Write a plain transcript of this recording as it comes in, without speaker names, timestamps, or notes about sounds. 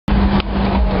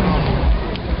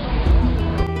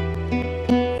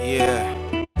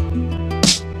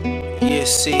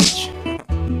message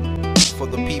for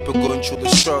the people going through the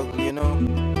struggle, you know.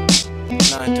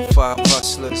 9 to 5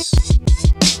 hustlers,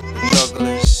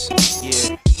 jugglers,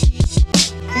 yeah.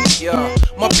 Yeah,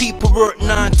 my people work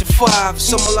 9 to 5,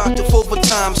 some a lot of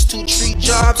overtimes, 2-3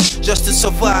 jobs just to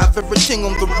survive. Everything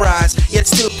on the rise, yet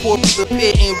still poor people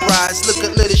pay ain't rise. Look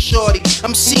at little shorty,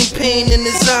 I'm seeing pain in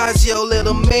his eyes. Yo,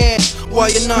 little man, why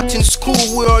you not in school?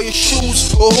 Where are your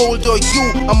shoes? Or how old are you?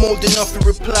 I'm old enough to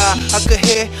reply. I could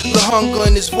hear the hunger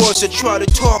in his voice. I try to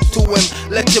talk to him,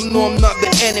 let him know I'm not the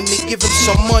enemy. Give him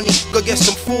some money, go get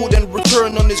some food and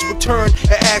return. On his return,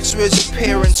 I asked where's his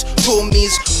parents. Told me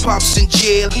his pops in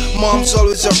jail, mom's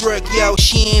always at work. Yo,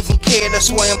 she ain't even care. That's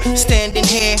why I'm standing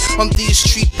here on these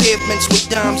street pavements with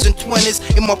dimes and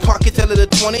 20s in my pocket. A little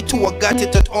 22, I got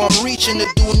it at arm reach and I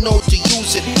do know to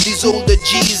use it. These older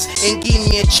G's ain't giving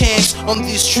me a chance on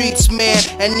these streets, man.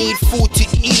 I need food to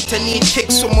eat, I need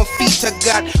kicks on my feet. I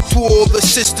got 2 older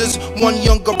sisters, 1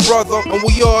 younger brother, and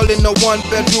we all in a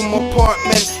 1-bedroom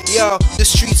apartment. Yo, the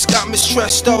streets got me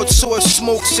stressed out, so I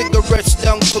smoke cigarettes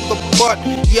down to the butt.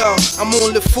 Yo, I'm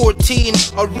only 14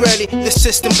 already, the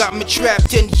system got me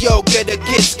trapped in. Yo, get the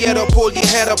kids, get up, hold your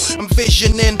head up. I'm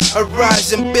visioning a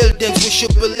rise in buildings we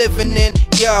should be living in.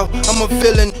 Yo, I'm a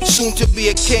villain, soon to be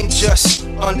a king, just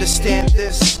understand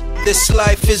this. This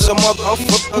life is a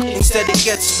motherfucker, instead it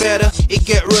gets better, it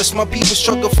get worse. My people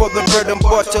struggle for the bread and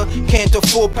butter, can't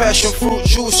afford passion fruit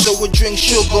juice, so we drink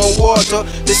sugar and water.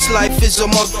 This life is a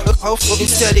motherfucker,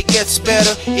 instead it gets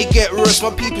better, it get worse.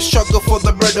 My people struggle for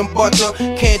the bread and butter,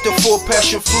 can't afford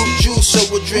passion fruit juice, so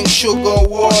we drink sugar and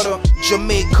water.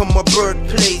 Jamaica, my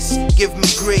birthplace, give me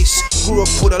grace. Grew up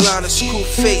with a lot of screw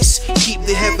face, keep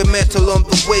the heavy metal on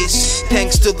the waist.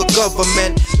 Thanks to the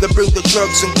government that bring the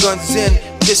drugs and guns in.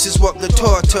 This is what they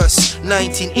taught us.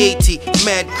 1980,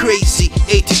 mad crazy.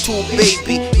 82,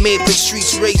 baby, Maple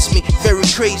Streets raised me. Very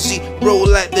crazy, roll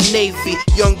like the Navy.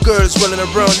 Young girls running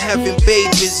around having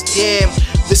babies, damn.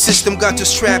 The system got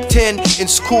us trapped in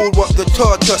school, what they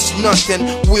taught us, nothing.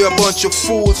 We're a bunch of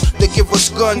fools, they give us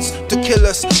guns to kill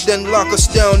us, then lock us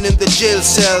down in the jail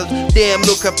cell. Damn,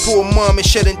 look at poor mommy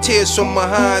shedding tears from my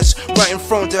eyes, right in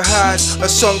front of her eyes. Her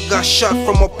son got shot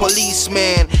from a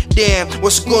policeman. Damn,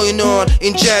 what's going on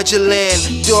in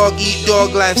Jajaland? Dog eat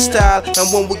dog lifestyle,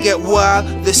 and when we get wild,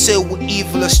 they say we're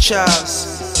evil as childs.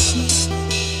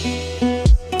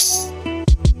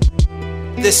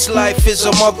 This life is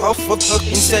a motherfucker,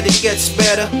 instead it gets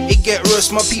better, it get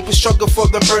worse. My people struggle for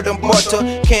the bread and butter,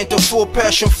 can't afford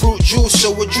passion fruit juice,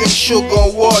 so we drink sugar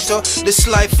and water. This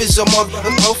life is a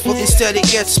motherfucker, instead it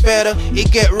gets better,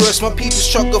 it get worse. My people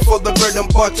struggle for the bread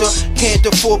and butter, can't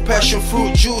afford passion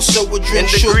fruit juice, so we drink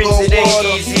sugar and water. It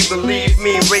ain't easy, believe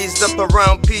me, raised up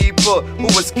around people who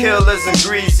was killers and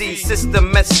greasy.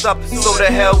 System messed up, so the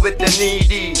hell with the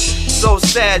needy. So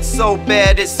sad, so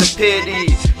bad, it's a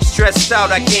pity. Stressed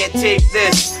out, I can't take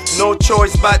this, no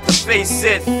choice but to face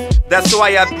it. That's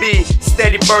why I be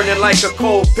steady burning like a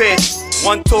coal pit.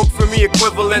 1 talk for me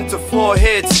equivalent to 4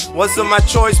 hits. Wasn't my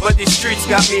choice, but these streets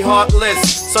got me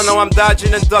heartless. So now I'm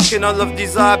dodging and ducking all of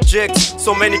these objects.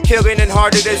 So many killing and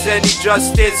harder there's any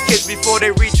justice. Kids before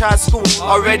they reach high school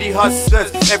already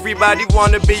hustlers. Everybody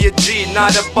wanna be a G,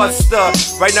 not a buster.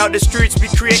 Right now the streets be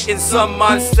creating some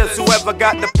monsters. Whoever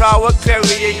got the power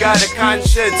clearly ain't got a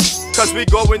conscience, cause we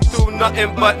going through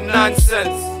nothing but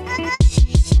nonsense.